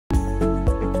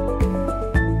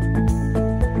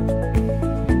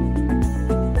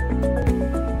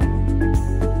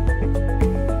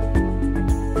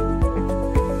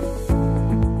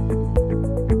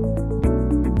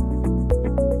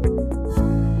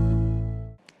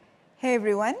Hi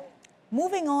everyone.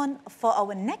 Moving on for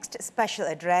our next special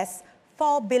address,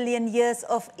 4 billion years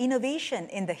of innovation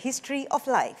in the history of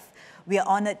life. We are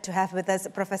honored to have with us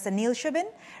Professor Neil Shubin,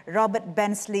 Robert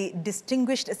Bensley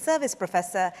Distinguished Service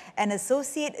Professor and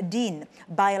Associate Dean,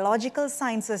 Biological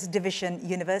Sciences Division,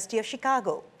 University of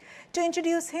Chicago. To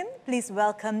introduce him, please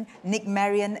welcome Nick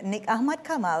Marian Nick Ahmad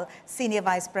Kamal, Senior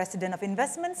Vice President of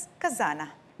Investments, Khazanah.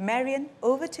 Marian,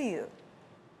 over to you.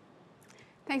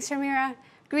 Thanks, Sharmira.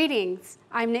 Greetings.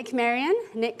 I'm Nick Marian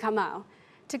Nick Kamal.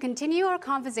 To continue our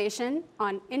conversation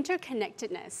on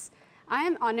interconnectedness, I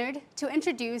am honored to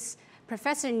introduce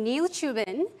Professor Neil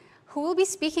Shubin, who will be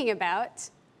speaking about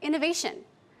innovation.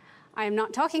 I am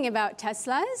not talking about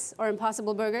Teslas or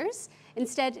Impossible Burgers.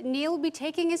 Instead, Neil will be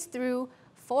taking us through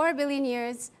 4 billion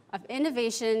years of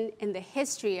innovation in the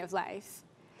history of life.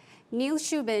 Neil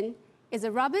Shubin is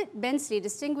a Robert Bensley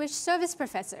Distinguished Service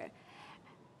Professor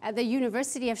at the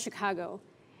University of Chicago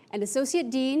and Associate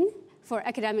Dean for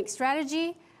Academic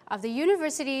Strategy of the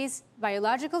university's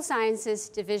Biological Sciences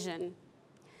Division.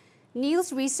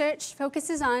 Neil's research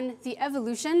focuses on the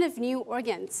evolution of new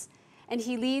organs, and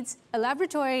he leads a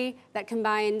laboratory that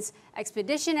combines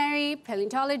expeditionary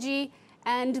paleontology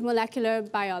and molecular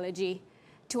biology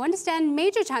to understand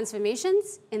major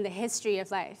transformations in the history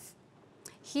of life.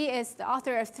 He is the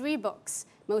author of 3 books,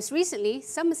 most recently,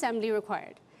 Some Assembly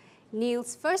Required.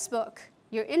 Neil's first book,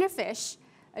 Your Inner Fish,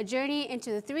 A Journey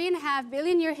into the 3.5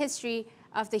 billion year history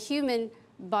of the human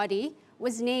body,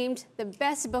 was named the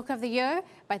best book of the year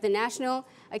by the National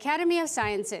Academy of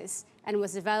Sciences and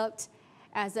was developed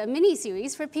as a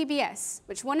mini-series for PBS,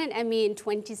 which won an Emmy in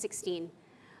 2016.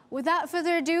 Without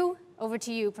further ado, over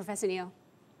to you, Professor Neil.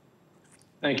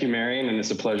 Thank you, Marian, and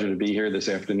it's a pleasure to be here this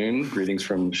afternoon. Greetings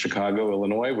from Chicago,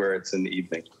 Illinois, where it's in the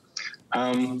evening.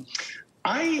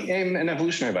 I am an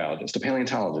evolutionary biologist, a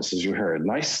paleontologist, as you heard,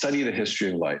 and I study the history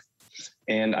of life.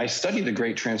 And I study the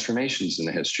great transformations in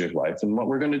the history of life. And what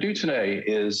we're going to do today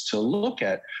is to look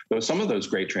at some of those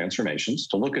great transformations,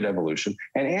 to look at evolution,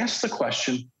 and ask the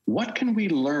question, what can we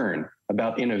learn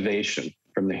about innovation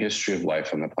from the history of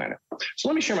life on the planet? So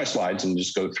let me share my slides and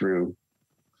just go through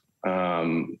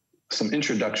some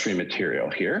introductory material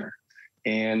here.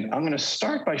 And I'm going to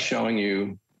start by showing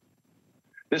you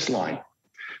this line.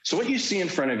 So what you see in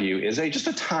front of you is just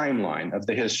a timeline of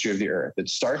the history of the Earth. It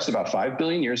starts about 5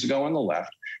 billion years ago on the left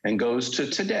and goes to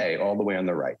today all the way on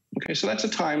the right. Okay, so that's a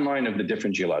timeline of the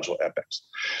different geological epochs.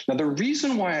 Now, the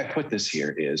reason why I put this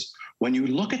here is when you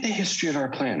look at the history of our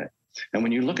planet and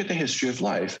when you look at the history of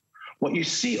life, what you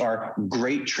see are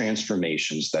great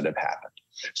transformations that have happened.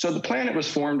 So the planet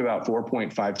was formed about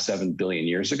 4.57 billion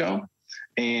years ago.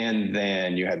 And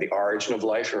then you had the origin of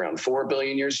life around 4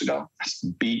 billion years ago. That's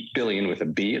billion with a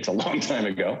B. It's a long time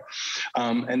ago.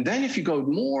 And then if you go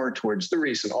more towards the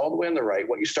recent, all the way on the right,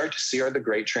 what you start to see are the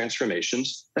great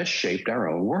transformations that shaped our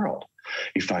own world.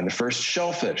 You find the first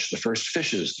shellfish, the first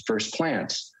fishes, the first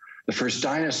plants, the first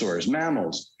dinosaurs,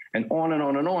 mammals, and on and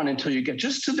on and on until you get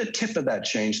just to the tip of that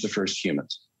change, the first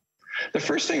humans. The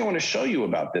first thing I want to show you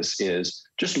about this is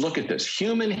just look at this.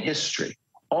 Human history.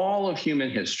 All of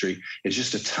human history is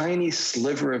just a tiny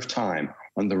sliver of time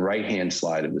on the right-hand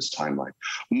side of this timeline.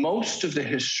 Most of the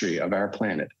history of our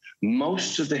planet,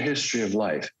 most of the history of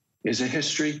life is a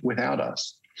history without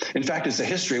us. In fact, it's a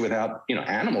history without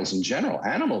animals in general.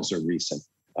 Animals are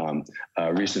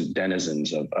recent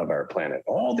denizens of our planet.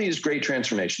 All these great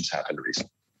transformations happened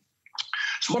recently.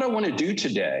 So what I want to do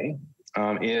today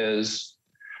is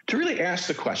to really ask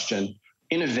the question,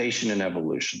 innovation and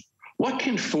evolution. What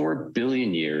can 4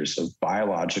 billion years of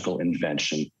biological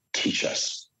invention teach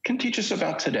us? Can teach us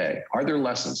about today? Are there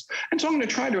lessons? And so I'm going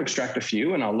to try to extract a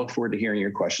few, and I'll look forward to hearing your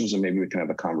questions, and maybe we can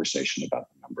have a conversation about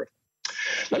a number of them.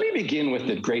 Let me begin with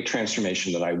the great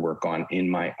transformation that I work on in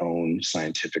my own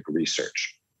scientific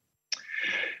research.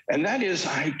 And that is,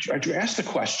 I ask the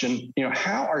question,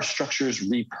 how are structures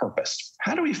repurposed?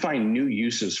 How do we find new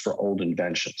uses for old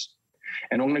inventions?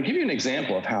 And I'm going to give you an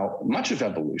example of how much of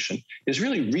evolution is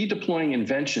really redeploying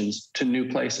inventions to new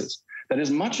places. That is,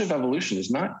 much of evolution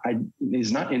is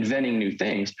not inventing new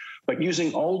things, but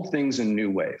using old things in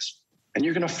new ways. And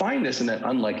you're going to find this in an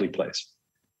unlikely place.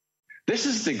 This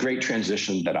is the great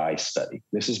transition that I study.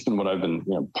 This has been what I've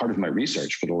been part of my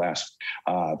research for the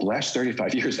last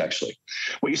 35 years, actually.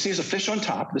 What you see is a fish on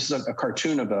top. This is a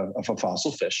cartoon of a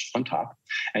fossil fish on top.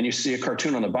 And you see a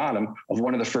cartoon on the bottom of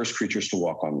one of the first creatures to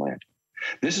walk on land.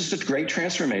 This is the great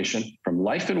transformation from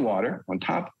life in water on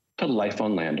top to life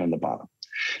on land on the bottom.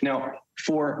 Now,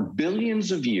 for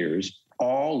billions of years,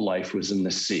 all life was in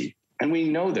the sea. And we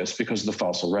know this because of the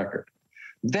fossil record.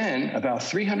 Then about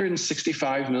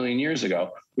 365 million years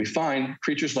ago, we find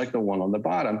creatures like the one on the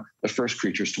bottom, the first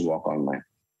creatures to walk on land.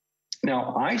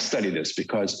 Now, I study this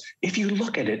because if you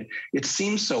look at it, it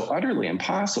seems so utterly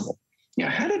impossible.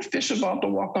 How did fish evolve to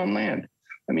walk on land?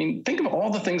 I mean, think of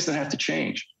all the things that have to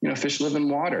change. Fish live in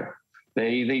water.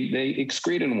 They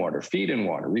excrete in water, feed in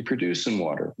water, reproduce in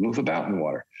water, move about in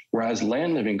water. Whereas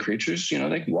land-living creatures,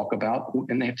 they walk about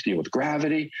and they have to deal with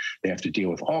gravity. They have to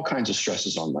deal with all kinds of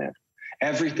stresses on land.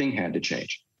 Everything had to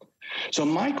change. So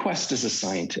my quest as a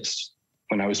scientist,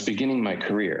 when I was beginning my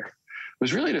career,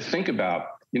 was really to think about,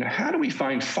 how do we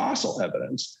find fossil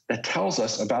evidence that tells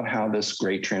us about how this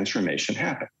great transformation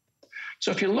happened?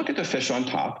 So if you look at the fish on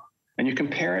top and you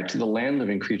compare it to the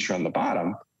land-living creature on the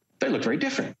bottom, they look very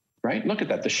different, right? Look at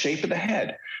that, the shape of the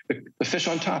head. The fish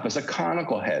on top has a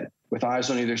conical head with eyes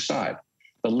on either side.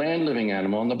 The land-living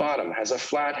animal on the bottom has a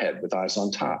flat head with eyes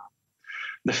on top.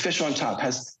 The fish on top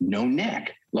has no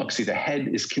neck. Look, see, the head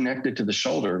is connected to the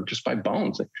shoulder just by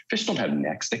bones. Fish don't have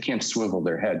necks. They can't swivel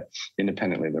their head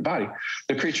independently of their body.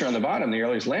 The creature on the bottom, the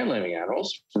earliest land-living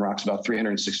animals, from rocks about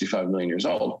 365 million years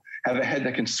old, have a head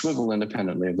that can swivel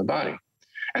independently of the body.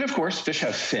 And of course, fish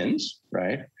have fins,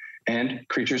 right? And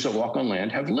creatures that walk on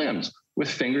land have limbs with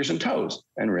fingers and toes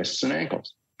and wrists and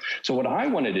ankles. So what I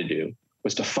wanted to do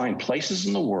was to find places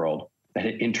in the world that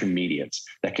had intermediates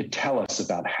that could tell us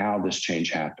about how this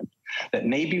change happened. That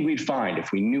maybe we'd find,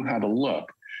 if we knew how to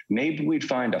look, maybe we'd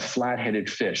find a flat-headed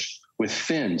fish with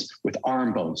fins, with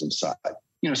arm bones inside,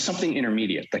 something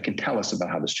intermediate that can tell us about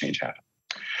how this change happened.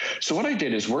 So what I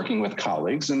did is working with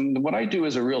colleagues, and what I do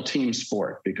is a real team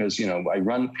sport because, I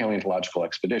run paleontological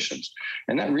expeditions,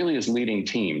 and that really is leading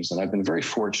teams. And I've been very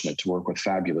fortunate to work with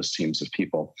fabulous teams of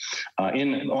people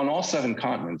on all 7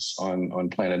 continents on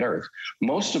planet Earth.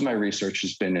 Most of my research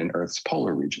has been in Earth's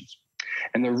polar regions.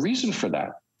 And the reason for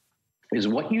that is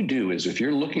what you do is if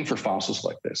you're looking for fossils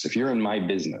like this, if you're in my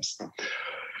business,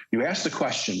 you ask the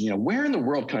question, where in the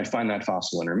world can I find that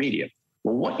fossil intermediate?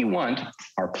 Well, what you want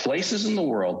are places in the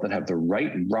world that have the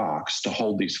right rocks to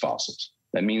hold these fossils.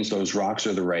 That means those rocks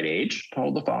are the right age to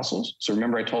hold the fossils. So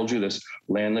remember, I told you this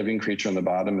land-living creature on the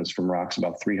bottom is from rocks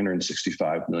about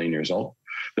 365 million years old.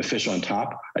 The fish on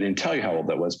top, I didn't tell you how old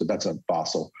that was, but that's a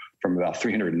fossil from about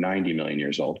 390 million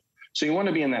years old. So you want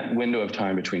to be in that window of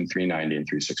time between 390 and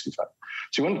 365.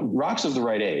 So you want rocks of the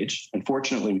right age.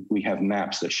 Unfortunately, we have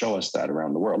maps that show us that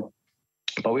around the world.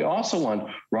 But we also want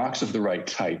rocks of the right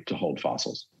type to hold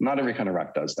fossils. Not every kind of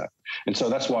rock does that. And so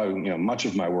that's why much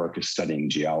of my work is studying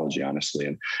geology,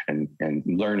 honestly, and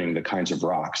learning the kinds of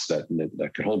rocks that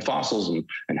could hold fossils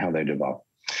and how they develop.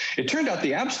 It turned out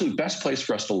the absolute best place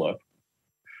for us to look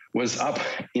was up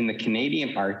in the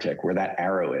Canadian Arctic, where that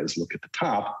arrow is, look at the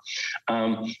top,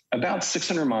 about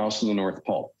 600 miles from the North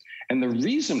Pole. And the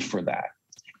reason for that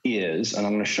is, and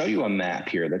I'm going to show you a map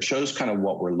here that shows kind of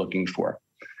what we're looking for.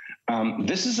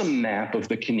 This is a map of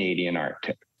the Canadian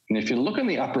Arctic. And if you look in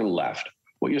the upper left,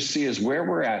 what you'll see is where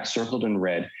we're at, circled in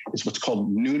red, is what's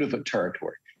called Nunavut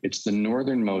territory. It's the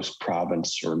northernmost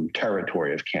province or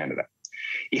territory of Canada.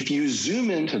 If you zoom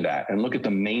into that and look at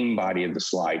the main body of the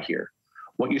slide here,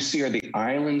 what you see are the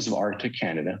islands of Arctic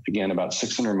Canada, again, about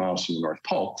 600 miles from the North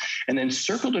Pole. And then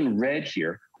circled in red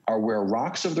here are where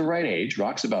rocks of the right age,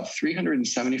 rocks about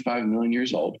 375 million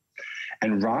years old,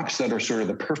 and rocks that are sort of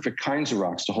the perfect kinds of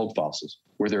rocks to hold fossils,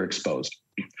 where they're exposed.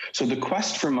 So the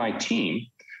quest for my team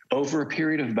over a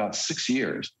period of about 6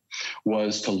 years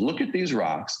was to look at these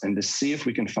rocks and to see if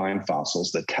we can find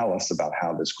fossils that tell us about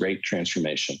how this great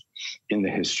transformation in the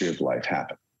history of life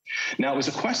happened. Now, it was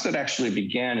a quest that actually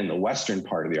began in the western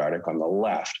part of the Arctic on the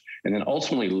left, and then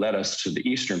ultimately led us to the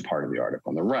eastern part of the Arctic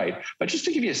on the right. But just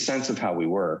to give you a sense of how we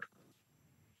work,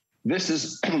 this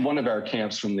is one of our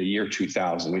camps from the year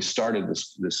 2000. We started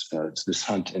this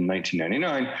hunt in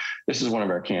 1999. This is one of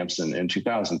our camps in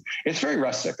 2000. It's very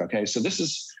rustic, okay? So this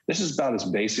is about as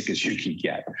basic as you can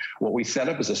get. What we set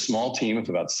up is a small team of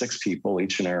about 6 people,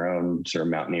 each in our own sort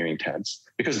of mountaineering tents,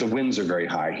 because the winds are very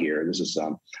high here. This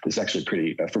is actually a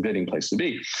pretty forbidding place to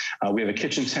be. We have a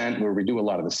kitchen tent where we do a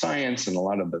lot of the science, and a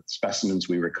lot of the specimens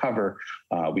we recover,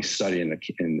 we study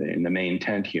in the main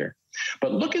tent here.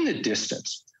 But look in the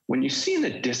distance. When you see in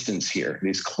the distance here,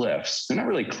 these cliffs, they're not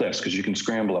really cliffs because you can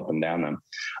scramble up and down them.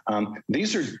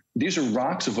 These are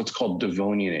rocks of what's called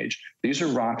Devonian age. These are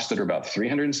rocks that are about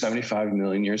 375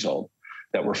 million years old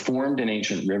that were formed in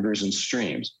ancient rivers and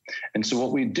streams. And so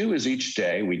what we do is each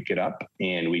day we'd get up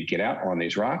and we'd get out on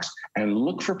these rocks and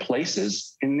look for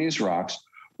places in these rocks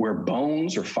where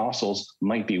bones or fossils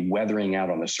might be weathering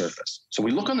out on the surface. So we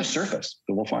look on the surface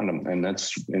and we'll find them.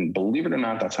 And believe it or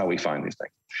not, that's how we find these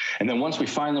things. And then once we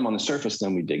find them on the surface,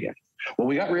 then we dig in. Well,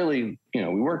 we got really,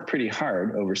 we worked pretty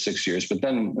hard over 6 years, but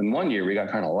then in 1 year we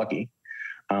got kind of lucky.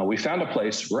 We found a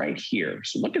place right here.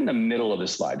 So look in the middle of the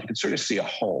slide. You can sort of see a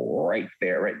hole right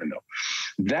there, right in the middle.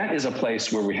 That is a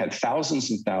place where we had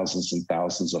thousands and thousands and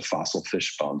thousands of fossil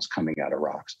fish bones coming out of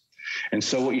rocks. And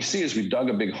so what you see is we dug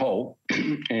a big hole,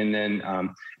 and then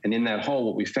and in that hole,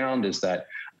 what we found is that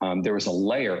there was a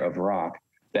layer of rock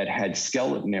that had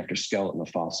skeleton after skeleton of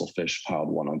fossil fish piled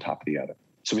one on top of the other.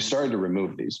 So we started to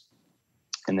remove these.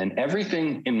 And then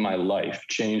everything in my life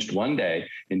changed one day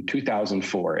in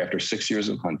 2004 after 6 years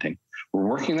of hunting. We're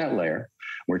working that layer,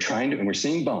 and we're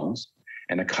seeing bones,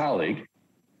 and a colleague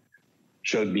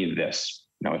showed me this.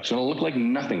 Now, it's going to look like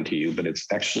nothing to you, but it's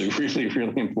actually really,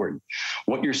 really important.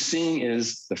 What you're seeing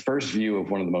is the first view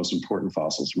of one of the most important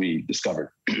fossils we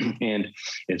discovered. And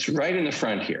it's right in the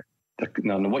front here.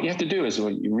 Now, what you have to do is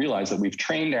when you realize that we've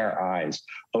trained our eyes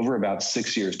over about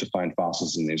 6 years to find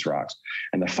fossils in these rocks.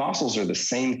 And the fossils are the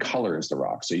same color as the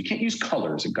rocks. So you can't use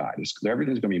color as a guide.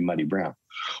 Everything's going to be muddy brown.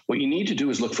 What you need to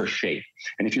do is look for shape.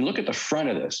 And if you look at the front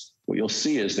of this, what you'll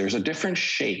see is there's a different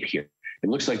shape here. It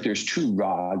looks like there's two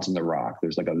rods in the rock.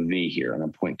 There's like a V here, and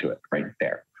I'm pointing to it right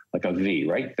there, like a V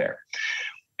right there.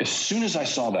 As soon as I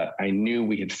saw that, I knew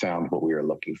we had found what we were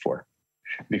looking for.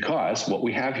 Because what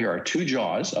we have here are two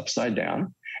jaws upside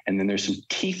down, and then there's some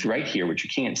teeth right here, which you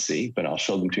can't see, but I'll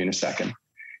show them to you in a second.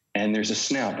 And there's a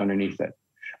snout underneath it.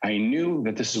 I knew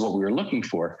that this is what we were looking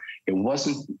for. It was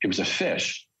a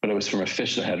fish, but it was from a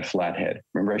fish that had a flat head.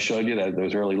 Remember I showed you that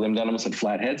those early limbed animals had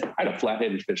flat heads? I had a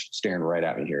flat-headed fish staring right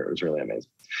at me here. It was really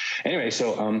amazing. Anyway,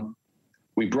 so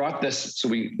we brought this, so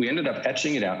we ended up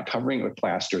etching it out and covering it with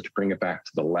plaster to bring it back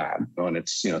to the lab on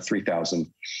its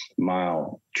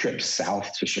 3,000-mile trip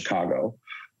south to Chicago.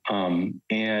 And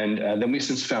then we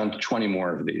since found 20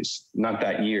 more of these, not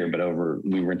that year, but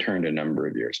we returned a number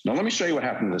of years. Now, let me show you what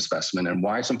happened to the specimen and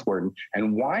why it's important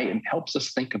and why it helps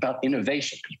us think about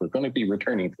innovation, because we're going to be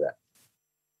returning to that.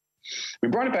 We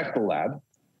brought it back to the lab.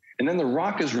 And then the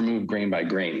rock is removed grain by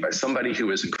grain by somebody who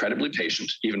is incredibly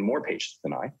patient, even more patient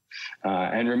than I,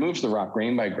 and removes the rock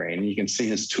grain by grain. You can see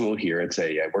his tool here.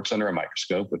 It works under a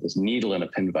microscope with this needle and a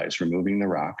pin vise removing the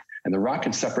rock, and the rock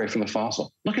can separate from the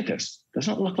fossil. Look at this.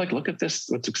 Doesn't it look at this,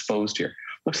 what's exposed here.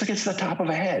 Looks like it's the top of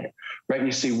a head, right? And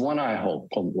you see one eye hole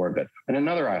called orbit and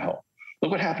another eye hole.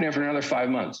 Look what happened after another 5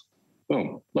 months.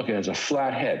 Boom, look, it has a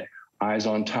flat head, eyes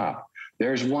on top.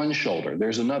 There's one shoulder,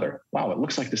 there's another. Wow, it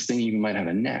looks like this thing even might have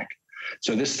a neck.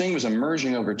 So this thing was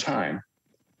emerging over time.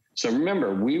 So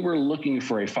remember, we were looking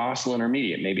for a fossil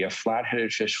intermediate, maybe a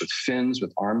flat-headed fish with fins,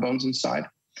 with arm bones inside,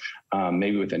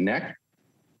 maybe with a neck.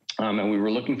 And we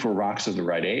were looking for rocks of the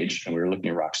right age, and we were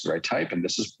looking at rocks of the right type. And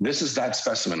this is that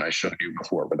specimen I showed you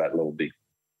before with that little B.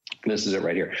 This is it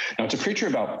right here. Now, it's a creature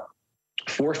about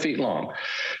 4 feet long.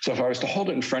 So if I was to hold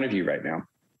it in front of you right now,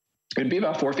 it'd be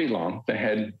about 4 feet long, the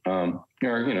head,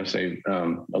 say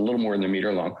a little more than a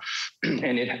meter long.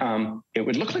 And it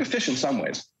would look like a fish in some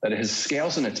ways, that it has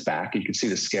scales in its back. You can see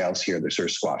the scales here, they're sort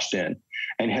of squashed in,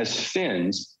 and has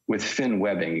fins with fin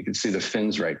webbing. You can see the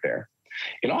fins right there.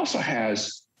 It also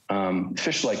has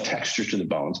fish-like texture to the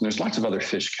bones, and there's lots of other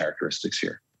fish characteristics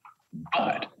here.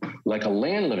 But like a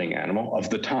land-living animal of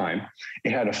the time,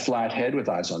 it had a flat head with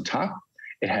eyes on top.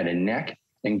 It had a neck.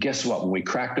 And guess what? When we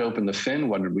cracked open the fin,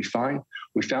 what did we find?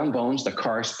 We found bones that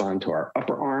correspond to our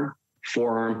upper arm,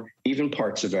 forearm, even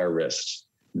parts of our wrists.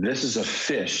 This is a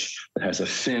fish that has a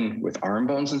fin with arm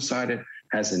bones inside it,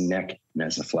 has a neck, and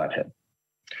has a flat head.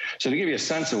 So to give you a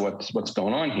sense of what's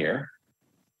going on here,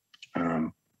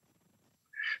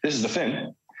 this is the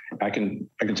fin. I can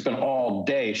spend all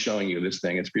day showing you this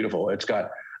thing. It's beautiful. It's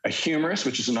got a humerus,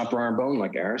 which is an upper arm bone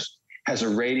like ours, has a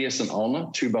radius and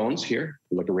ulna, 2 bones here,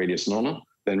 like a radius and ulna,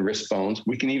 then wrist bones.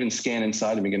 We can even scan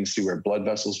inside and begin to see where blood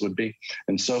vessels would be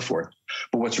and so forth.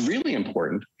 But what's really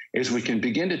important is we can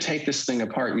begin to take this thing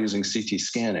apart using CT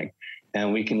scanning,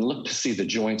 and we can look to see the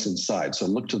joints inside. So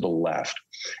look to the left,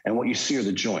 and what you see are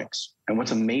the joints. And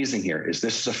what's amazing here is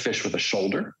this is a fish with a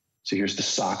shoulder. So here's the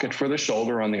socket for the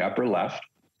shoulder on the upper left.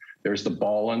 There's the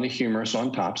ball and the humerus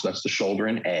on top. So that's the shoulder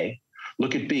in A.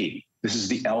 Look at B. This is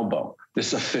the elbow. This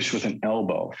is a fish with an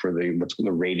elbow for what's called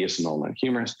the radius and ulnar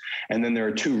humerus. And then there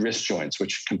are 2 wrist joints,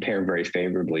 which compare very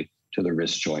favorably to the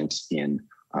wrist joints in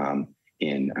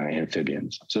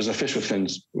amphibians. So there's a fish with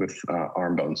fins with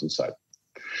arm bones inside.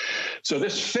 So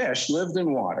this fish lived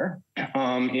in water.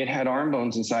 It had arm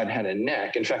bones inside, had a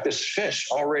neck. In fact, this fish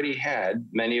already had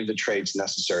many of the traits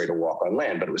necessary to walk on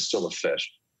land, but it was still a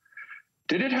fish.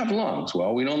 Did it have lungs?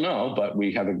 Well, we don't know, but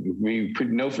we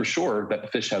know for sure that the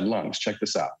fish had lungs. Check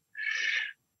this out.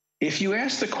 If you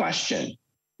ask the question,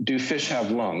 do fish have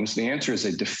lungs? The answer is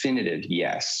a definitive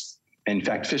yes. In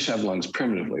fact, fish have lungs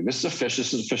primitively. This is a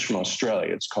fish from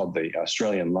Australia. It's called the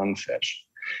Australian lungfish.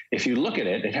 If you look at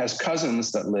it, it has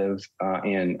cousins that live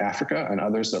in Africa and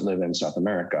others that live in South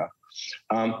America.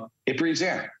 It breathes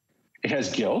air. It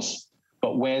has gills,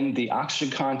 but when the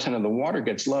oxygen content of the water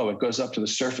gets low, it goes up to the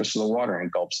surface of the water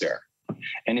and gulps air.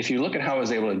 And if you look at how it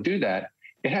was able to do that,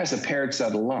 it has a paired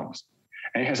set of lungs.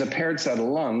 And it has a paired set of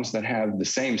lungs that have the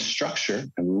same structure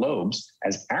and lobes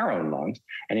as our own lungs.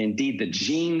 And indeed, the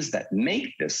genes that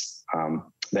make this,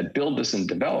 that build this in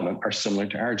development are similar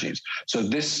to our genes. So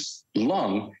this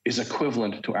lung is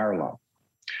equivalent to our lung.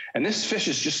 And this fish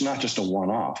is just not just a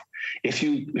one-off. If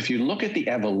you look at the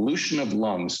evolution of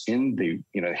lungs in the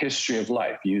history of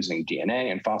life using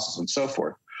DNA and fossils and so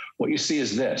forth, what you see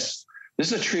is this.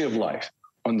 This is a tree of life.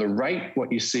 On the right,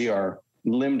 what you see are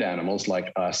limbed animals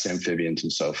like us, amphibians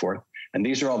and so forth. And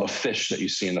these are all the fish that you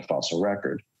see in the fossil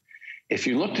record. If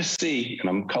you look to see, and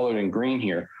I'm colored in green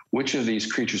here, which of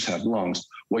these creatures have lungs,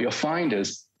 what you'll find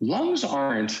is lungs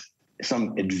aren't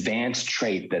some advanced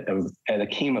trait that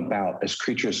came about as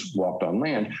creatures walked on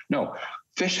land. No,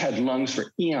 fish had lungs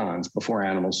for eons before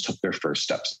animals took their first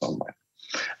steps on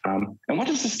land. And what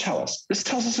does this tell us? This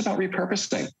tells us about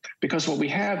repurposing, because what we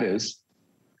have is,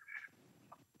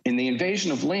 in the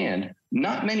invasion of land,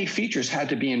 not many features had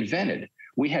to be invented.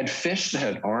 We had fish that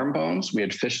had arm bones. We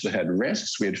had fish that had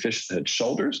wrists. We had fish that had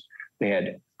shoulders. They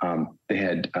had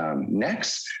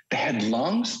necks. They had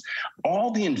lungs.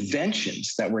 All the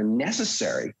inventions that were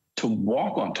necessary to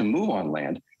walk on, to move on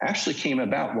land, actually came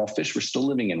about while fish were still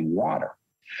living in water.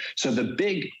 So the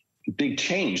big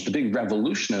change, the big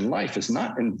revolution in life does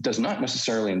not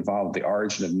necessarily involve the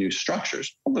origin of new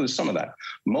structures, although there's some of that.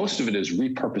 Most of it is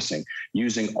repurposing,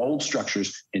 using old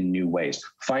structures in new ways,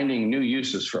 finding new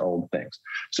uses for old things.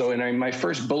 So in my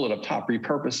first bullet up top,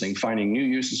 repurposing, finding new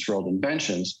uses for old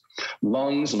inventions,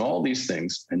 lungs and all these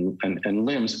things and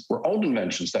limbs were old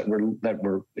inventions that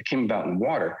came about in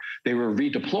water. They were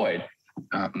redeployed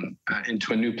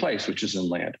into a new place, which is in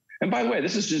land. And by the way,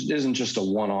 this isn't just a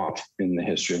one-off in the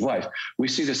history of life. We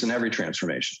see this in every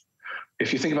transformation.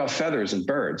 If you think about feathers and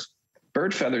birds,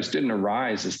 bird feathers didn't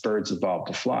arise as birds evolved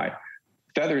to fly.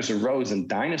 Feathers arose in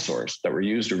dinosaurs that were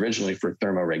used originally for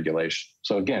thermoregulation.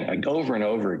 So again, over and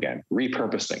over again,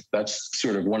 repurposing. That's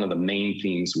sort of one of the main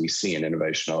themes we see in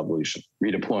innovation and evolution,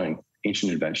 redeploying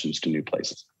ancient inventions to new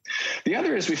places. The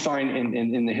other is we find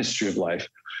in the history of life,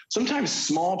 sometimes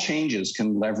small changes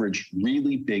can leverage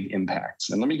really big impacts.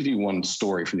 And let me give you one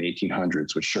story from the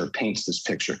 1800s, which sure paints this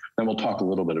picture. Then we'll talk a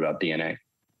little bit about DNA.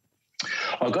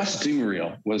 Auguste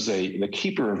Dumeril was the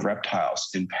keeper of reptiles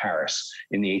in Paris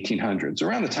in the 1800s,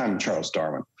 around the time of Charles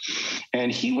Darwin.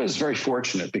 And he was very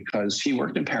fortunate because he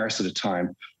worked in Paris at a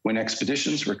time when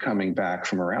expeditions were coming back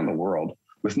from around the world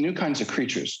with new kinds of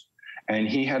creatures. And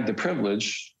he had the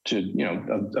privilege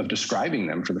of describing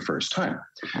them for the first time.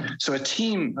 So a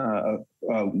team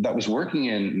that was working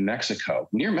in Mexico,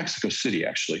 near Mexico City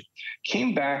actually,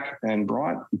 came back and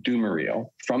brought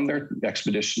Dumeril from their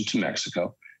expedition to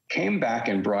Mexico, came back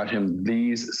and brought him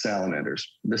these salamanders,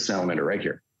 this salamander right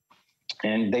here.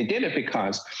 And they did it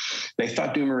because they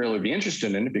thought Dumeril would be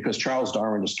interested in it, because Charles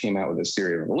Darwin just came out with his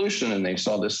theory of evolution, and they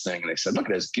saw this thing and they said, look,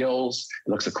 it has gills, it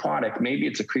looks aquatic. Maybe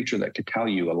it's a creature that could tell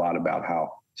you a lot about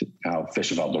how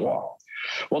fish evolved to walk.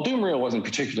 Well, Dumeril wasn't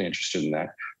particularly interested in that.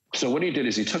 So what he did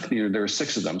is he took there were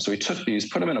 6 of them. So he took these,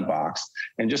 put them in a box,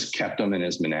 and just kept them in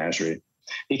his menagerie.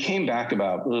 He came back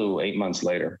about 8 months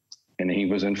later, and he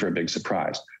was in for a big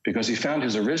surprise because he found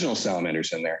his original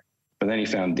salamanders in there, but then he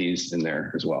found these in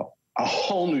there as well. A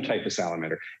whole new type of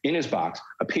salamander in his box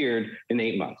appeared in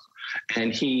 8 months.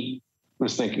 And he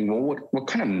was thinking, well, what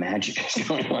kind of magic is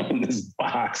going on in this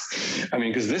box? I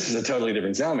mean, because this is a totally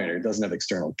different salamander. It doesn't have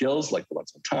external gills like the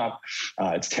ones on top.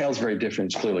 Its tail's very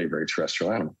different. It's clearly a very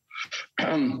terrestrial animal.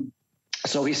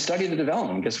 So he studied the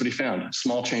development. Guess what he found?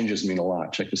 Small changes mean a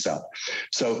lot. Check this out.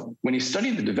 So when he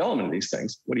studied the development of these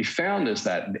things, what he found is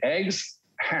that the eggs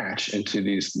hatch into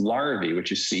these larvae,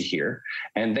 which you see here,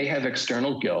 and they have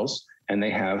external gills and they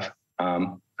have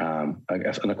an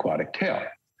aquatic tail.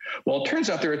 Well, it turns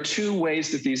out there are 2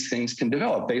 ways that these things can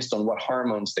develop based on what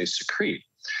hormones they secrete.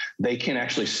 They can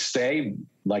actually stay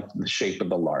like the shape of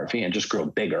the larvae and just grow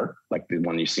bigger, like the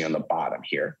one you see on the bottom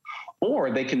here,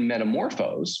 or they can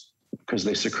metamorphose because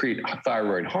they secrete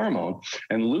thyroid hormone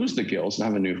and lose the gills and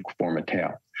have a new form of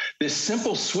tail. This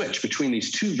simple switch between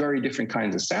these 2 very different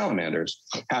kinds of salamanders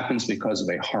happens because of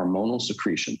a hormonal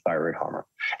secretion, thyroid hormone.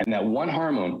 And that one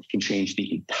hormone can change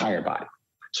the entire body.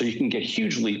 So you can get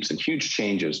huge leaps and huge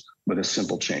changes with a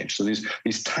simple change. So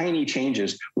these tiny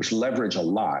changes, which leverage a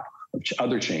lot of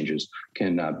other changes,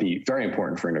 can be very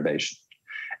important for innovation.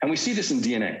 And we see this in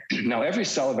DNA. Now, every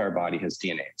cell of our body has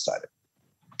DNA inside it.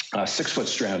 6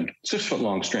 foot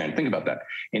long strand. Think about that.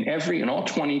 In all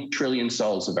 20 trillion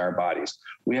cells of our bodies,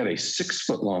 we have a 6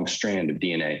 foot long strand of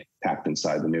DNA packed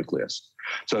inside the nucleus.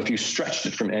 So if you stretched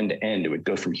it from end to end, it would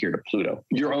go from here to Pluto,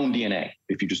 your own DNA,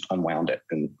 if you just unwound it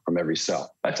from every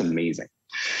cell. That's amazing.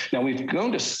 Now we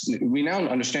now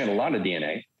understand a lot of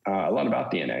DNA, a lot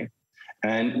about DNA.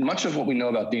 And much of what we know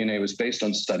about DNA was based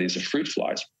on studies of fruit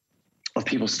flies, of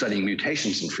people studying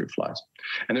mutations in fruit flies.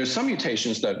 And there's some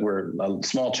mutations that where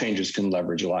small changes can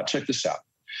leverage a lot. Check this out.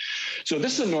 So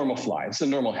this is a normal fly. It's a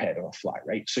normal head of a fly,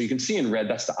 right? So you can see in red,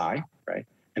 that's the eye, right?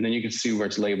 And then you can see where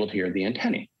it's labeled here, the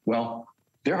antennae. Well,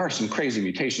 there are some crazy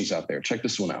mutations out there. Check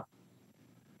this one out.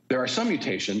 There are some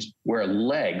mutations where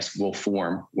legs will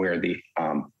form where the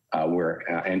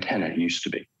antenna used to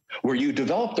be, where you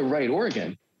develop the right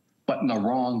organ, but in the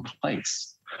wrong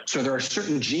place. So there are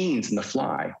certain genes in the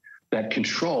fly that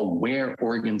control where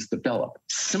organs develop.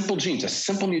 Simple genes, a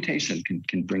simple mutation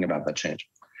can bring about that change.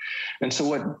 And so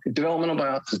what developmental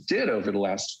biologists did over the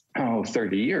last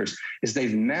 30 years is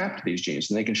they've mapped these genes,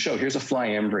 and they can show, here's a fly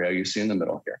embryo you see in the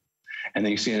middle here, and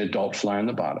then you see an adult fly on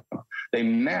the bottom. They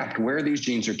mapped where these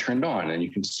genes are turned on, and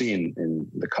you can see in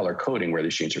the color coding where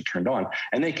these genes are turned on,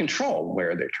 and they control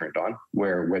where they're turned on,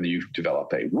 whether you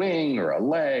develop a wing or a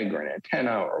leg or an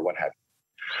antenna or what have you.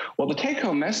 Well, the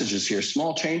take-home message is here,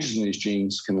 small changes in these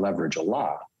genes can leverage a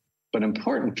lot. But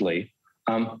importantly,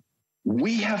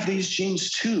 we have these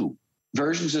genes too.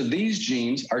 Versions of these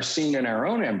genes are seen in our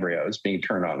own embryos being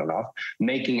turned on and off,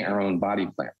 making our own body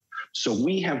plan. So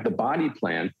we have the body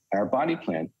plan. Our body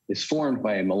plan is formed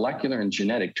by a molecular and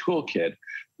genetic toolkit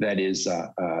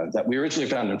that we originally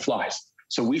found in flies.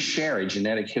 So we share a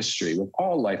genetic history with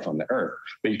all life on the earth,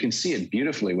 but you can see it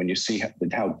beautifully when you see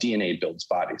how DNA builds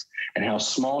bodies and how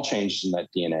small changes in that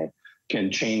DNA can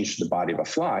change the body of a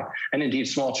fly. And indeed,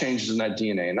 small changes in that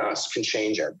DNA in us can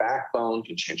change our backbone,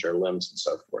 can change our limbs and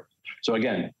so forth. So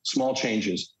again, small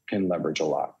changes can leverage a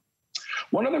lot.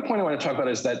 One other point I want to talk about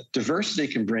is that diversity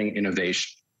can bring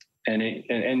innovation.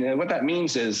 And what that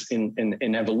means is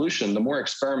in evolution, the more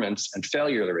experiments and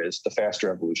failure there is, the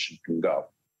faster evolution can go.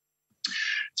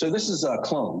 So this is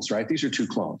clones, right? These are 2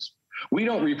 clones. We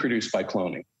don't reproduce by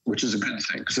cloning, which is a good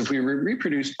thing, because if we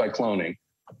reproduced by cloning,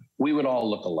 we would all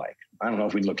look alike. I don't know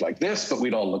if we'd look like this, but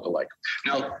we'd all look alike.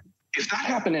 Now, if that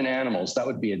happened in animals, that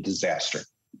would be a disaster.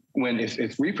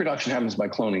 If reproduction happens by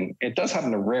cloning, it does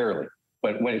happen rarely,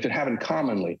 but if it happened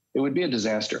commonly, it would be a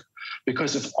disaster.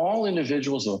 Because if all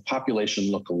individuals of a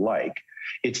population look alike,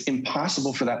 it's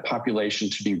impossible for that population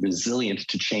to be resilient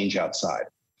to change outside.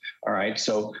 All right.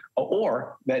 So,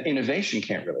 or that innovation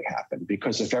can't really happen,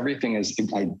 because if everything is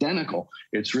identical,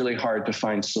 it's really hard to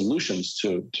find solutions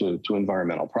to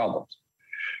environmental problems.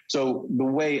 So the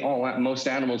way most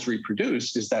animals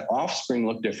reproduce is that offspring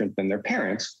look different than their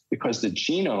parents, because the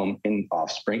genome in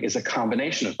offspring is a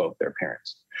combination of both their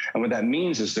parents. And what that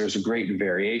means is there's a great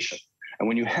variation. And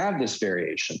when you have this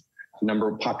variation, a number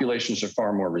of populations are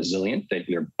far more resilient.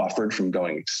 They're buffered from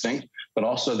going extinct, but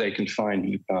also they can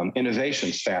find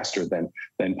innovations faster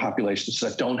than populations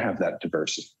that don't have that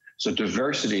diversity. So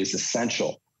diversity is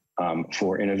essential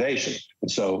for innovation. And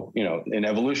so, in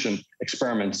evolution,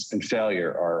 experiments and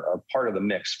failure are part of the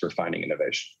mix for finding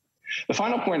innovation. The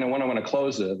final point I want to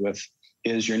close with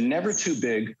is you're never too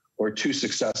big or too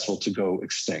successful to go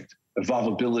extinct.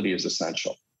 Evolvability is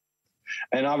essential.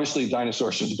 And obviously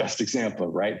dinosaurs are the best example,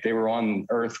 right? They were on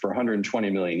Earth for 120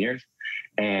 million years,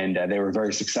 and they were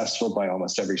very successful by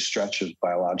almost every stretch of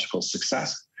biological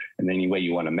success in any way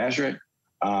you want to measure it.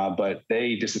 But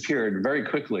they disappeared very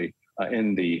quickly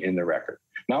in the record.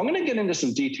 Now I'm going to get into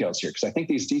some details here, because I think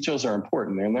these details are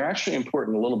important, and they're actually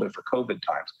important a little bit for COVID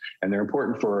times, and they're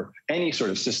important for any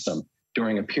sort of system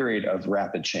during a period of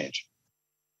rapid change.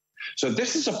 So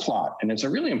this is a plot, and it's a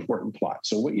really important plot.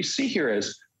 So what you see here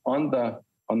is on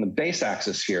the base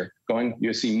axis here,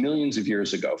 you see millions of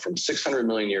years ago, from 600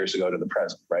 million years ago to the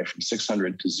present, right? From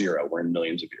 600 to 0, we're in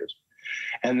millions of years.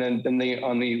 And then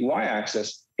on the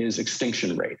y-axis is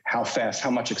extinction rate, how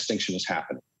much extinction is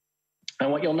happening.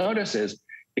 And what you'll notice is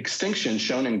extinction,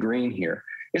 shown in green here,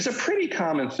 is a pretty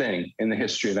common thing in the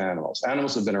history of animals.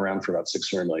 Animals have been around for about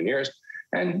 600 million years,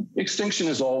 and extinction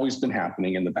has always been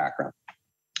happening in the background.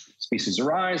 Species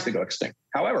arise, they go extinct.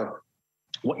 However,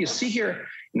 what you see here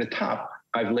in the top,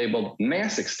 I've labeled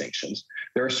mass extinctions.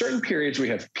 There are certain periods we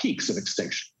have peaks of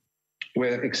extinction,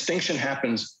 where extinction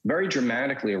happens very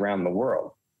dramatically around the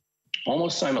world,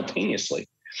 almost simultaneously,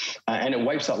 and it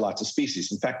wipes out lots of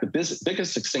species. In fact, the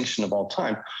biggest extinction of all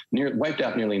time wiped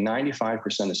out nearly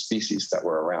 95% of species that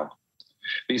were around.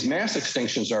 These mass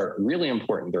extinctions are really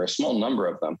important. There are a small number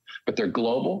of them, but they're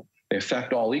global, they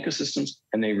affect all ecosystems,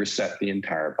 and they reset the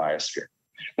entire biosphere.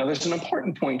 Now, there's an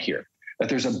important point here, that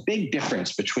there's a big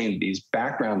difference between these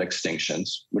background extinctions,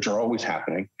 which are always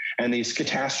happening, and these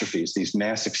catastrophes, these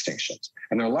mass extinctions.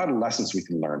 And there are a lot of lessons we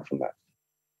can learn from that.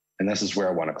 And this is where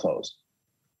I want to close.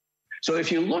 So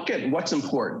if you look at what's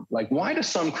important, like why do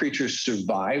some creatures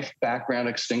survive background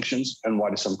extinctions and why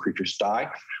do some creatures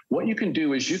die? What you can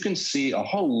do is you can see a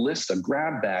whole list, a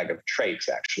grab bag of traits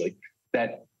actually,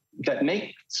 that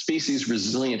make species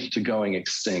resilient to going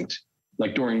extinct,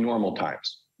 like during normal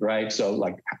times, right? So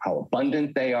like how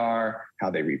abundant they are, how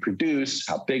they reproduce,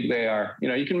 how big they are,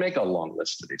 you can make a long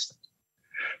list of these things.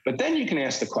 But then you can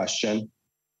ask the question,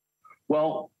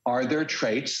 well, are there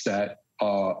traits that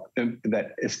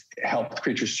help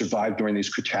creatures survive during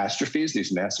these catastrophes,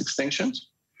 these mass extinctions?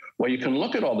 Well, you can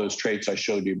look at all those traits I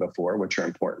showed you before, which are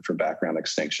important for background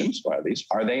extinctions. What are these?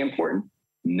 Are they important?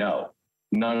 No,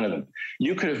 none of them.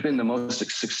 You could have been the most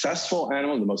successful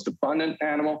animal, the most abundant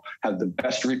animal, have the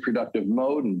best reproductive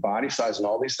mode and body size and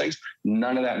all these things.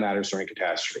 None of that matters during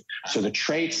catastrophe. So the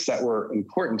traits that were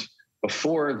important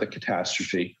before the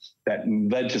catastrophe that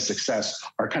led to success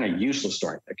are kind of useless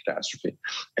during the catastrophe,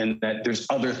 and that there's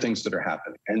other things that are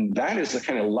happening. And that is the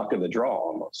kind of luck of the draw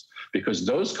almost, because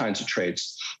those kinds of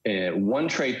traits, one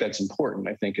trait that's important,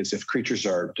 I think, is if creatures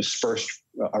are dispersed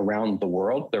around the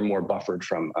world, they're more buffered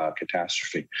from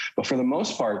catastrophe. But for the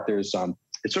most part,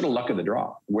 it's sort of luck of the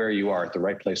draw, where you are at the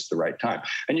right place at the right time.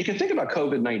 And you can think about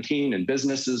COVID-19 and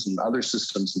businesses and other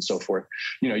systems and so forth.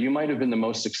 You might have been the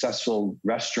most successful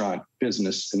restaurant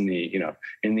business in the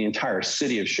entire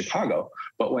city of Chicago.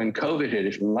 But when COVID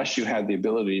hit, unless you had the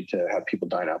ability to have people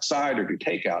dine outside or do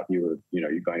takeout, you're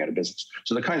going out of business.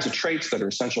 So the kinds of traits that are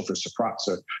essential for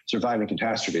surviving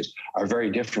catastrophes are very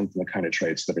different from the kind of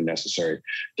traits that are necessary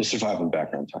to survive in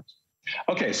background times.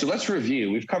 Okay, so let's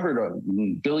review. We've covered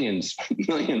millions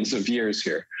of years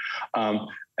here.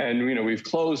 And we've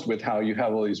closed with how you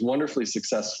have all these wonderfully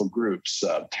successful groups,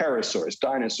 pterosaurs,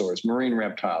 dinosaurs, marine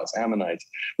reptiles, ammonites,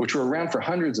 which were around for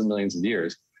hundreds of millions of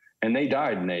years. And they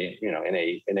died in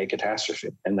a catastrophe.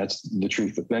 And that's the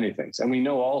truth of many things. And we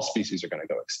know all species are going to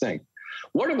go extinct.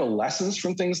 What are the lessons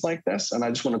from things like this? And I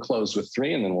just want to close with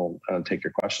three, and then we'll take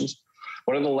your questions.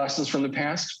 What are the lessons from the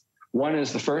past?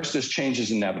 The first is change is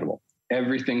inevitable.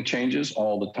 Everything changes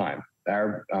all the time.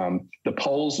 The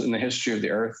poles in the history of the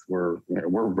Earth were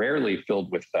rarely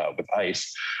filled with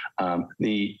ice.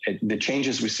 The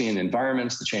changes we see in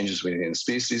environments, the changes we see in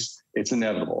species, it's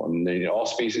inevitable. And all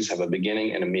species have a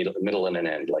beginning and a middle and an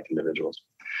end, like individuals.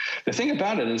 The thing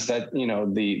about it is that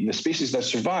the species that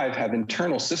survive have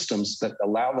internal systems that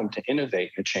allow them to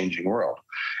innovate in a changing world,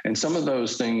 and some of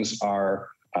those things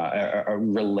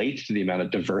relate to the amount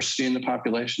of diversity in the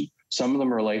population. Some of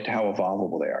them relate to how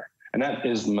evolvable they are. And that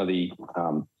is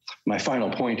my final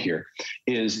point here,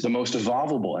 is the most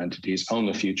evolvable entities own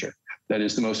the future. That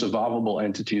is, the most evolvable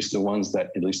entities, the ones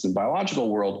that, at least in the biological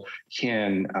world,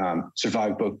 can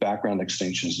survive both background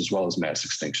extinctions as well as mass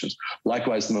extinctions.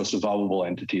 Likewise, the most evolvable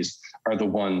entities are the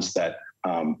ones that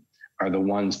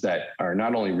are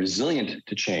not only resilient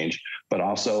to change, but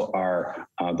also are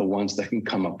the ones that can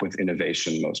come up with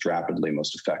innovation most rapidly,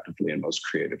 most effectively, and most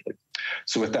creatively.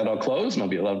 So with that, I'll close, and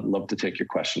I'll love to take your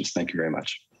questions. Thank you very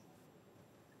much.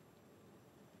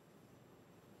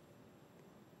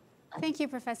 Thank you,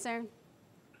 Professor.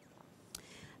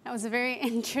 That was a very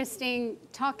interesting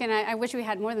talk, and I wish we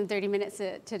had more than 30 minutes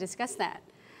to discuss that.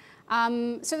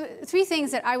 So three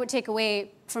things that I would take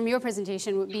away from your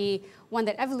presentation would be, one,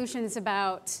 that evolution is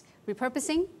about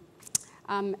repurposing.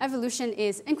 Evolution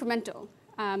is incremental.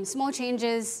 Small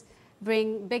changes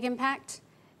bring big impact.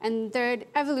 And third,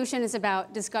 evolution is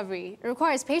about discovery. It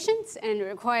requires patience and it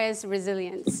requires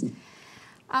resilience.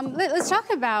 Let's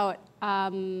talk about,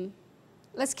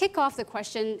 let's kick off the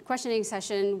questioning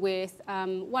session with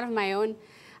one of my own.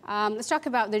 Let's talk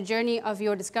about the journey of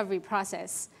your discovery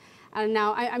process.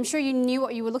 Now, I'm sure you knew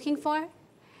what you were looking for,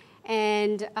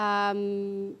 and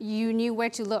you knew where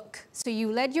to look. So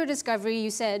you led your discovery, you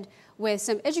said, with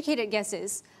some educated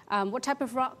guesses. What type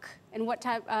of rock, and what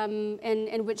type,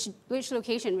 and which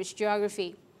location, which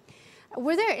geography.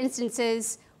 Were there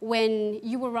instances when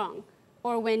you were wrong,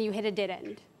 or when you hit a dead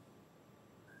end?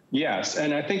 Yes,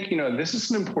 and I think, this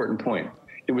is an important point.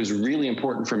 It was really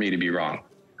important for me to be wrong.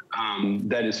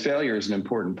 That is, failure is an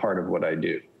important part of what I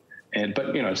do.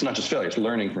 But it's not just failure, it's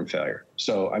learning from failure.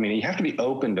 So, you have to be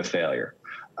open to failure.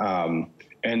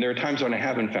 And there are times when I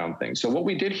haven't found things. So what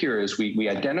we did here is we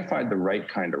identified the right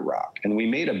kind of rock, and we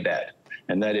made a bet.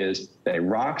 And that is that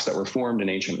rocks that were formed in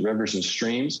ancient rivers and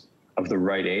streams of the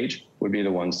right age would be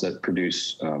the ones that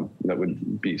produce, that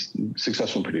would be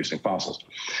successful in producing fossils.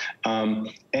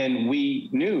 And we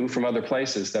knew from other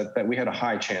places that we had a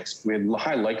high chance, we had a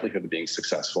high likelihood of being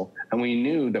successful. And we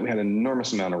knew that we had an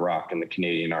enormous amount of rock in the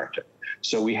Canadian Arctic.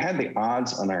 So we had the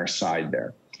odds on our side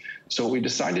there. So what we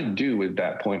decided to do at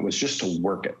that point was just to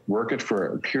work it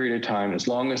for a period of time, as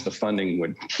long as the funding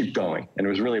would keep going. And it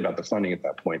was really about the funding at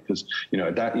that point, because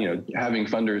having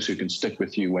funders who can stick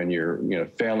with you when you're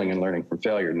failing and learning from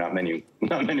failure, not many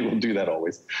will do that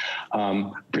always,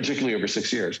 particularly over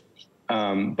 6 years.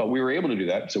 But we were able to do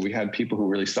that, so we had people who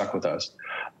really stuck with us.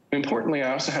 Importantly,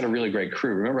 I also had a really great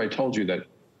crew. Remember, I told you that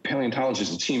paleontology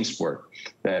is a team sport,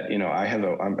 that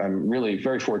I'm really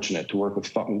very fortunate to work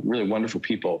with really wonderful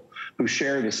people who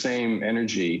share the same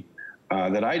energy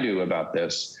that I do about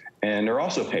this, and are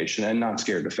also patient and not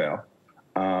scared to fail.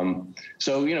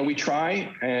 So we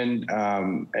try, and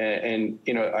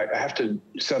I have to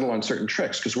settle on certain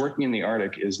tricks, because working in the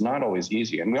Arctic is not always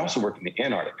easy, and we also work in the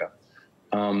Antarctica.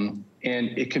 And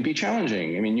it can be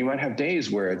challenging. I mean, you might have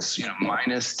days where it's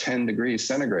minus 10 degrees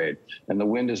centigrade and the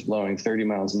wind is blowing 30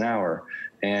 miles an hour,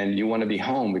 and you want to be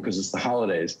home because it's the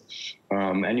holidays,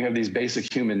 and you have these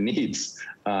basic human needs,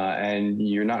 and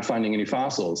you're not finding any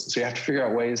fossils. So you have to figure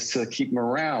out ways to keep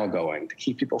morale going, to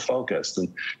keep people focused.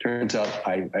 And turns out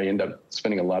I end up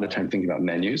spending a lot of time thinking about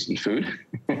menus and food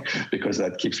because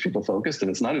that keeps people focused,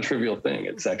 and it's not a trivial thing.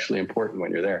 It's actually important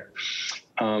when you're there.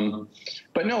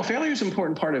 But no, failure is an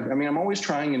important part of, I'm always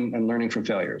trying and learning from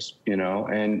failures,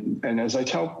 and as I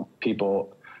tell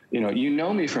people, you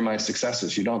know me for my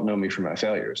successes, you don't know me for my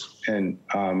failures. And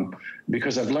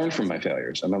because I've learned from my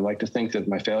failures, and I like to think that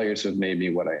my failures have made me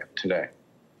what I am today.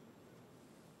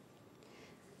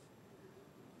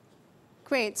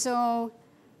 Great. So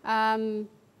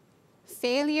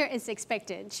failure is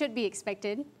expected, should be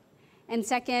expected. And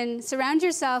second, surround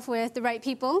yourself with the right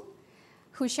people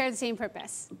who share the same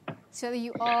purpose, so that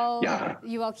you all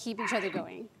keep each other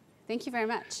going. Thank you very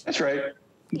much. That's right.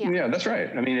 Yeah, that's right.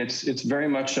 It's very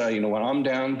much, when I'm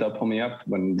down, they'll pull me up.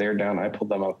 When they're down, I pull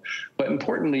them up. But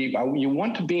importantly, you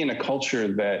want to be in a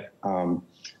culture that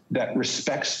that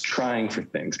respects trying for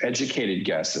things, educated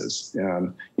guesses.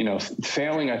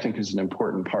 Failing, I think, is an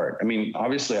important part.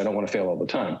 Obviously, I don't want to fail all the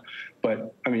time,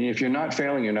 but if you're not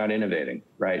failing, you're not innovating,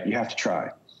 right? You have to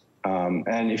try.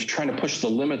 And if you're trying to push the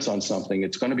limits on something,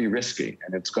 it's going to be risky,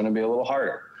 and it's going to be a little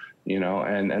harder,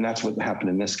 and that's what happened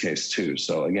in this case too.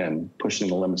 So again, pushing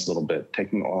the limits a little bit,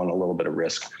 taking on a little bit of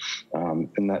risk,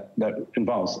 and that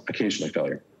involves occasionally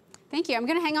failure. Thank you. I'm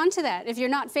going to hang on to that. If you're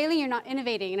not failing, you're not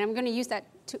innovating, and I'm going to use that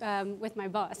with my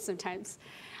boss sometimes.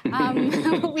 We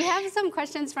have some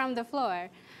questions from the floor.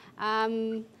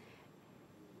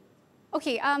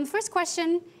 First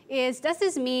question is, does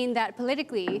this mean that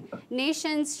politically,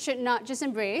 nations should not just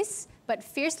embrace, but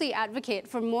fiercely advocate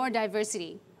for more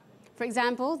diversity? For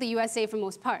example, the USA for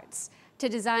most parts, to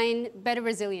design better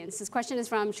resilience. This question is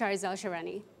from Sharzal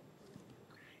Sharani.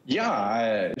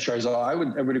 Yeah, Sharzal, I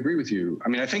would agree with you.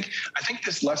 I think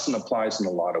this lesson applies in a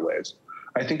lot of ways.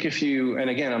 I think if you, and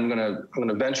again, I'm gonna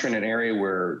venture in an area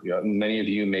where many of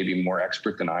you may be more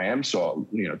expert than I am, so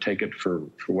I'll take it for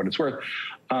what it's worth.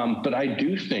 But I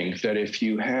do think that if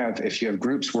you have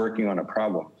groups working on a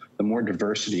problem, the more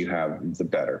diversity you have, the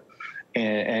better.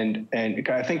 And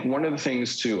I think one of the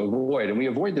things to avoid, and we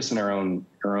avoid this in our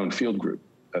own field group,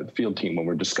 field team when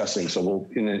we're discussing. So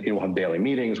we'll have daily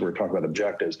meetings where we talk about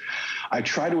objectives. I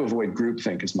try to avoid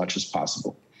groupthink as much as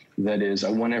possible. That is, I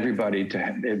want everybody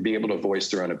to be able to voice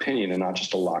their own opinion and not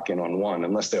just to lock in on one,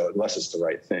 unless it's the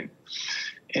right thing.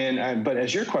 But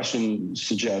as your question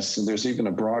suggests, there's even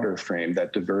a broader frame,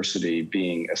 that diversity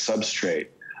being a substrate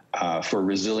for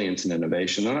resilience and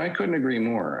innovation. And I couldn't agree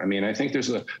more. I think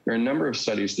there are a number of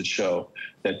studies that show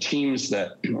that teams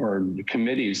or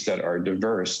committees that are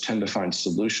diverse tend to find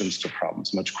solutions to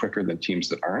problems much quicker than teams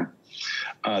that aren't.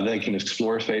 They can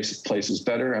explore places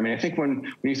better. I think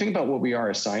when you think about what we are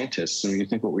as scientists, and when you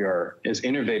think what we are as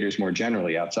innovators more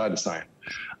generally outside of science,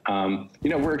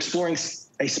 we're exploring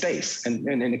a space,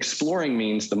 and exploring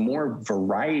means the more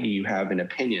variety you have in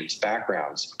opinions,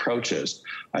 backgrounds, approaches,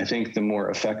 I think the more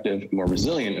effective, more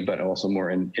resilient, but also more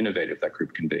innovative that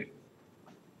group can be.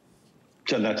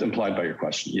 So that's implied by your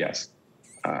question. Yes,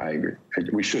 I agree.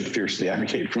 We should fiercely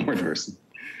advocate for more diversity.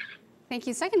 Thank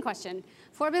you. Second question.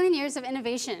 4 billion years of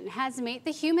innovation has made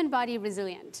the human body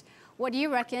resilient. What do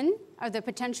you reckon are the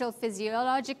potential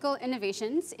physiological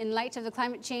innovations in light of the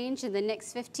climate change in the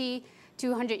next 50 to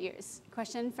 100 years?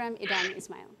 Question from Idam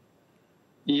Ismail.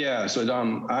 Yeah, so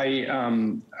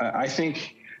Idam, I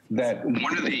think that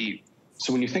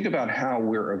so when you think about how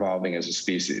we're evolving as a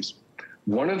species,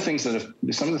 One of the things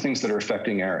some of the things that are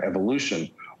affecting our evolution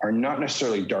are not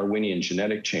necessarily Darwinian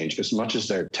genetic change as much as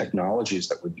they're technologies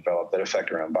that we've developed that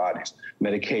affect our own bodies,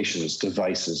 medications,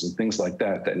 devices, and things like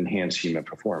that that enhance human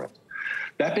performance.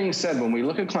 That being said, when we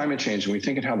look at climate change and we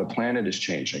think of how the planet is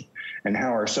changing and how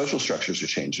our social structures are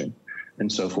changing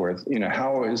and so forth,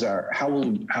 how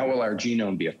will our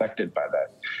genome be affected by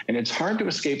that? And it's hard to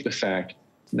escape the fact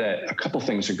that a couple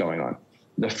things are going on.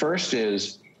 The first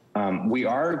is we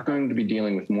are going to be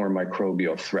dealing with more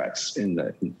microbial threats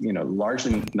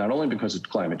largely not only because of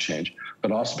climate change,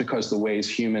 but also because the ways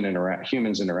humans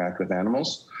interact with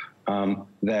animals. I'm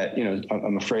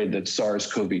afraid that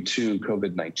SARS-CoV-2,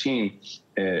 COVID-19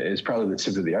 is probably the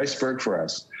tip of the iceberg for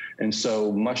us. And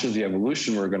so much of the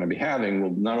evolution we're going to be having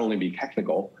will not only be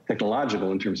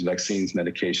technological in terms of vaccines,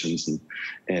 medications,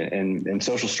 and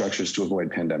social structures to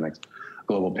avoid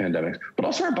global pandemics, but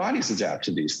also our bodies adapt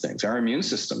to these things, our immune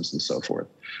systems and so forth.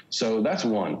 So that's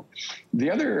one.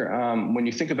 The other, when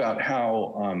you think about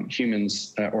how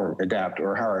humans adapt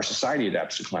or how our society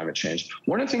adapts to climate change,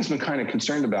 one of the things I'm kind of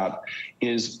concerned about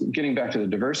is getting back to the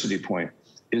diversity point.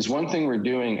 Is one thing we're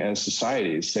doing as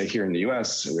societies, say here in the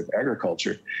US with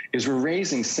agriculture, is we're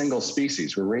raising single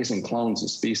species. We're raising clones of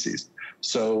species.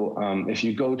 So if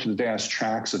you go to the vast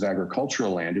tracts of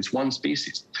agricultural land, it's one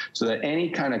species. So that any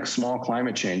kind of small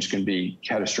climate change can be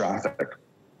catastrophic,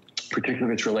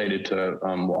 particularly if it's related to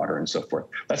water and so forth.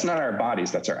 That's not our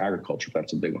bodies, that's our agriculture.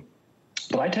 That's a big one.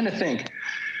 But I tend to think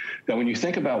that when you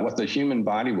think about what the human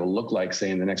body will look like, say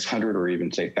in the next 100 or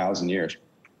even say 1,000 years,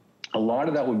 a lot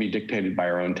of that would be dictated by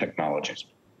our own technologies.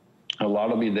 A lot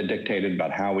will be dictated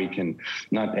about how we can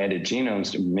not edit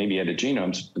genomes, maybe edit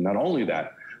genomes, but not only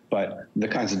that, but the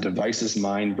kinds of devices,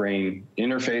 mind-brain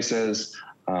interfaces,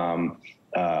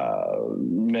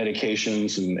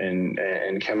 medications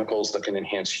and chemicals that can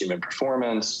enhance human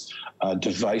performance,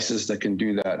 devices that can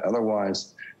do that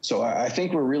otherwise. So I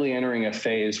think we're really entering a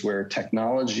phase where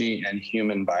technology and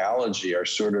human biology are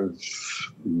sort of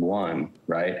one,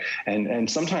 right? And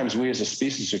sometimes we as a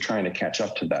species are trying to catch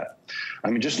up to that.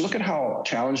 I mean, just look at how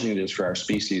challenging it is for our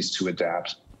species to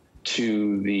adapt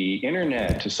to the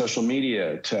internet, to social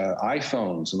media, to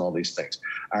iPhones and all these things.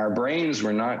 Our brains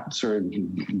were not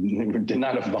did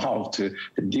not evolve to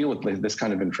deal with this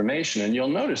kind of information. And you'll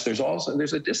notice there's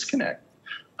a disconnect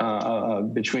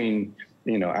between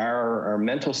our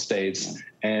mental states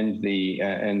and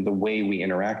the way we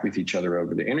interact with each other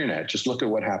over the internet. Just look at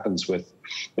what happens with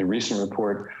the recent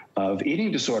report of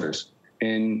eating disorders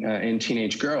in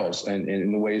teenage girls and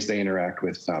in the ways they interact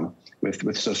with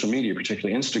social media,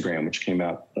 particularly Instagram, which came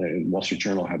out. Wall Street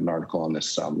Journal had an article on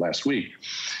this last week.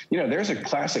 There's a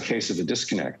classic case of a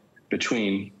disconnect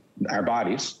between our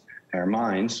bodies, our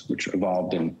minds, which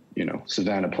evolved in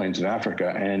savanna plains of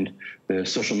Africa, and the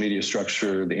social media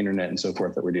structure, the internet, and so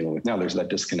forth that we're dealing with now. There's that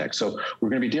disconnect. So we're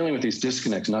going to be dealing with these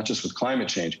disconnects, not just with climate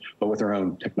change, but with our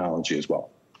own technology as well.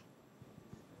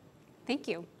 Thank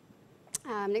you.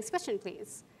 Next question,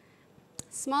 please.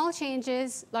 Small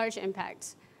changes, large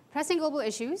impact. Pressing global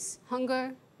issues,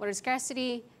 hunger, water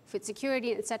scarcity, food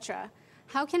security, etc.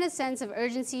 How can a sense of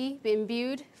urgency be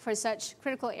imbued for such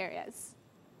critical areas?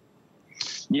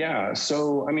 Yeah,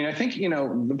 so I think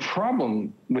the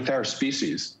problem with our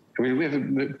species, we have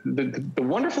the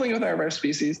wonderful thing with our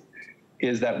species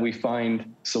is that we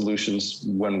find solutions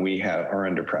when we are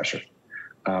under pressure.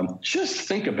 Just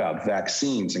think about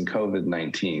vaccines and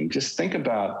COVID-19. Just think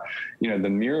about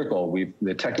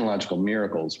the technological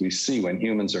miracles we see when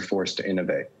humans are forced to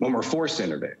innovate, when we're forced to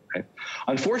innovate. Right?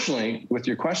 Unfortunately, with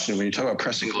your question, when you talk about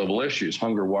pressing global issues,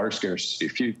 hunger, water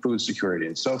scarcity, food security,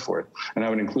 and so forth, and I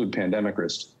would include pandemic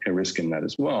risk in that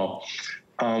as well.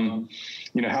 How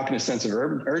can a sense of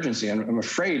urgency? I'm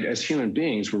afraid as human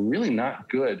beings, we're really not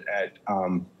good at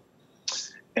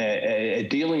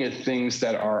dealing with things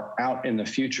that are out in the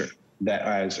future,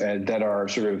 that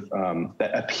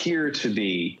appear to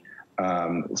be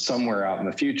somewhere out in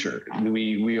the future.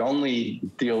 We only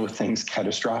deal with things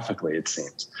catastrophically, it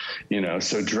seems.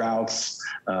 So droughts,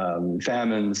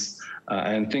 famines,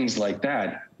 and things like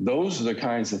that. Those are the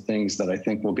kinds of things that I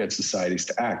think will get societies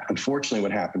to act. Unfortunately,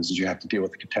 what happens is you have to deal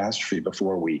with the catastrophe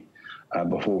before we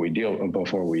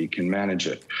can manage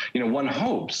it. One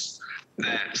hopes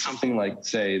that something like,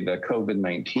 say, the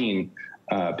COVID-19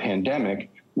 pandemic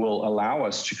will allow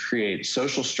us to create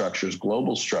social structures,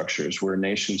 global structures, where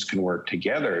nations can work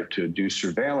together to do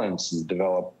surveillance and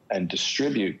develop and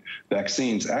distribute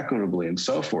vaccines equitably and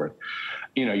so forth.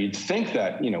 You'd think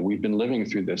that, we've been living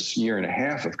through this year and a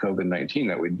half of COVID-19,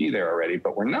 that we'd be there already,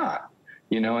 but we're not.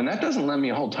 And that doesn't lend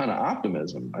me a whole ton of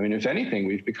optimism. If anything,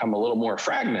 we've become a little more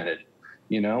fragmented,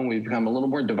 We've become a little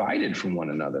more divided from one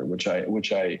another, which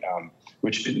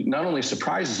not only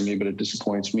surprises me, but it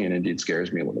disappoints me and indeed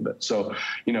scares me a little bit. So,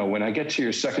 when I get to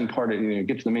your second part,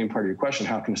 get to the main part of your question,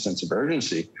 how can a sense of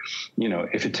urgency,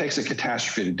 if it takes a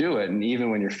catastrophe to do it, and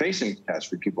even when you're facing a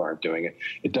catastrophe, people aren't doing it,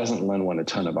 it doesn't lend one a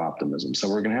ton of optimism. So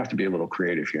we're going to have to be a little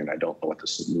creative here, and I don't know what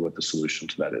the solution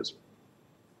to that is.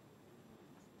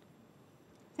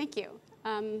 Thank you.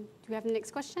 Do we have the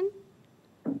next question?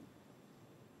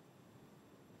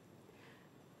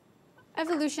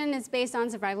 Evolution is based on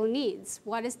survival needs.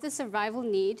 What is the survival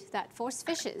need that forced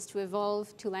fishes to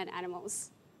evolve to land animals?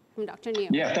 From Dr. Neil.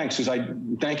 Yeah, thanks,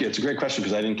 Susan. Thank you. It's a great question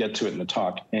because I didn't get to it in the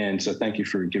talk. And so thank you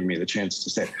for giving me the chance to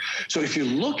say it. So if you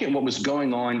look at what was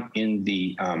going on in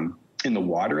the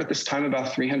water at this time,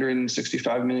 about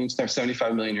 75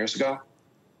 million years ago,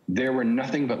 there were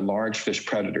nothing but large fish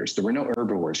predators. There were no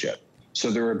herbivores yet. So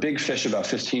there were big fish about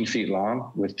 15 feet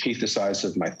long with teeth the size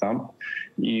of my thumb.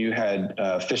 You had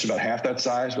fish about half that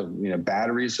size with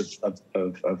batteries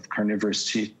of carnivorous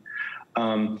teeth.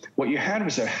 What you had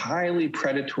was a highly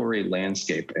predatory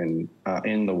landscape in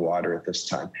the water at this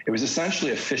time. It was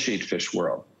essentially a fish-eat-fish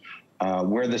world,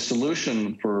 where the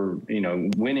solution for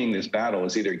winning this battle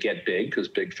is either get big, because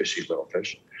big fish eat little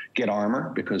fish, get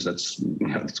armor, because that's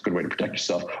a good way to protect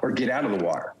yourself, or get out of the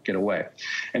water, get away.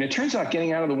 And it turns out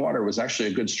getting out of the water was actually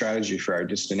a good strategy for our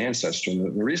distant ancestor.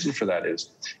 And the reason for that is,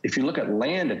 if you look at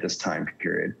land at this time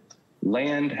period,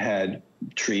 land had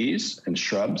trees and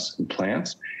shrubs and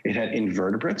plants. It had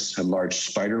invertebrates, had large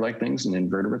spider-like things and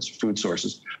invertebrates, food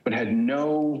sources, but had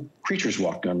no creatures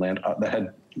walking on land that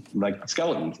had like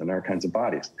skeletons and other kinds of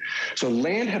bodies. So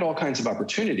land had all kinds of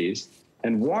opportunities,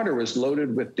 and water was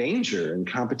loaded with danger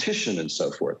and competition and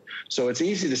so forth. So it's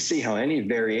easy to see how any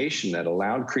variation that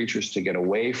allowed creatures to get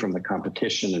away from the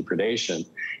competition and predation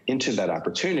into that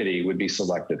opportunity would be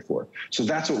selected for. So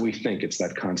that's what we think. It's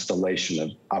that constellation of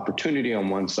opportunity on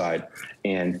one side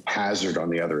and hazard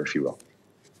on the other, if you will.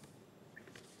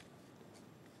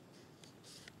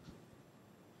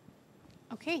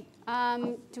 Okay.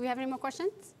 Do we have any more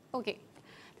questions? Okay.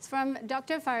 It's from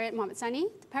Dr. Farid Mohamed Sani.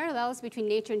 The parallels between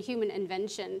nature and human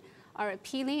invention are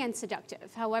appealing and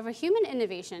seductive. However, human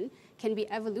innovation can be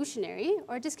evolutionary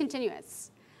or discontinuous.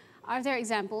 Are there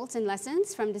examples and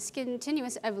lessons from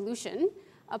discontinuous evolution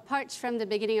apart from the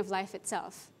beginning of life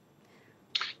itself?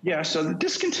 Yeah, so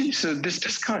this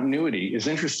discontinuity is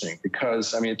interesting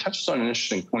because, it touches on an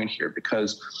interesting point here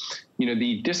because,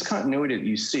 the discontinuity that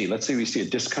you see, let's say we see a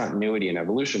discontinuity in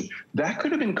evolution, that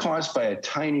could have been caused by a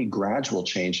tiny gradual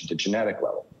change at the genetic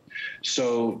level.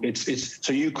 So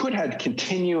so you could have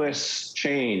continuous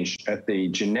change at the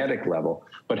genetic level,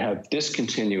 but have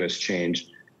discontinuous change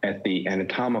at the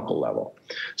anatomical level.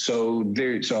 So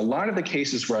a lot of the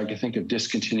cases where I can think of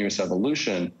discontinuous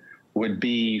evolution would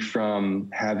be from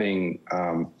having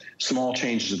small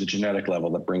changes at the genetic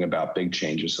level that bring about big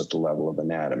changes at the level of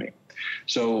anatomy.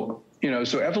 So,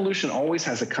 so evolution always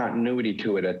has a continuity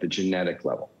to it at the genetic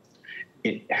level.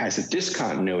 It has a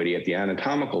discontinuity at the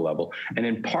anatomical level. And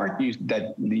in part,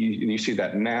 you see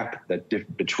that map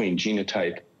between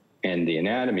genotype and the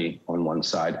anatomy on one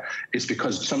side is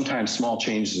because sometimes small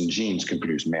changes in genes can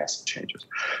produce massive changes.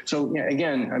 So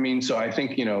again, so I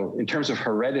think, in terms of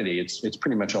heredity, it's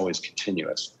pretty much always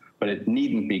continuous, but it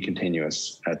needn't be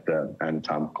continuous at the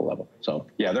anatomical level. So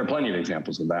yeah, there are plenty of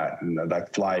examples of that. And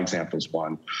that fly example is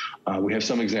one. We have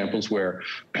some examples where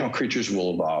creatures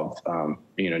will evolve,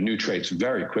 new traits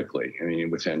very quickly.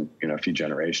 Within, a few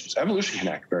generations. Evolution can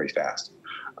act very fast.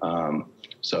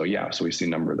 So we see a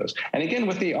number of those. And again,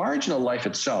 with the origin of life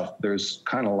itself, there's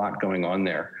kind of a lot going on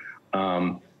there.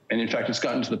 And in fact, it's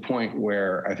gotten to the point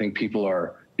where I think people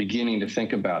are beginning to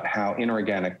think about how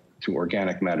inorganic to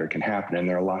organic matter can happen. And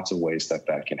there are lots of ways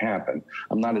that can happen.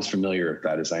 I'm not as familiar with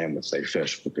that as I am with, say,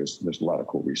 fish, but there's a lot of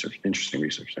cool research, interesting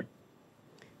research there.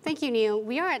 Thank you, Neil.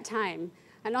 We are at time.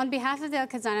 And on behalf of the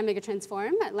Khazanah Megatrends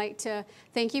Forum, I'd like to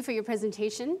thank you for your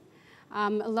presentation. A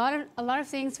lot of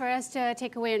things for us to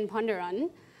take away and ponder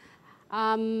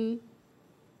on.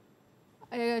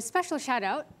 A special shout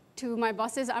out to my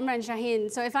bosses, Amra and Shaheen.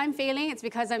 So if I'm failing, it's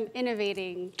because I'm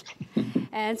innovating.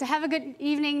 And so have a good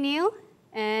evening, Neil.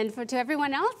 And to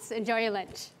everyone else, enjoy your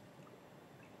lunch.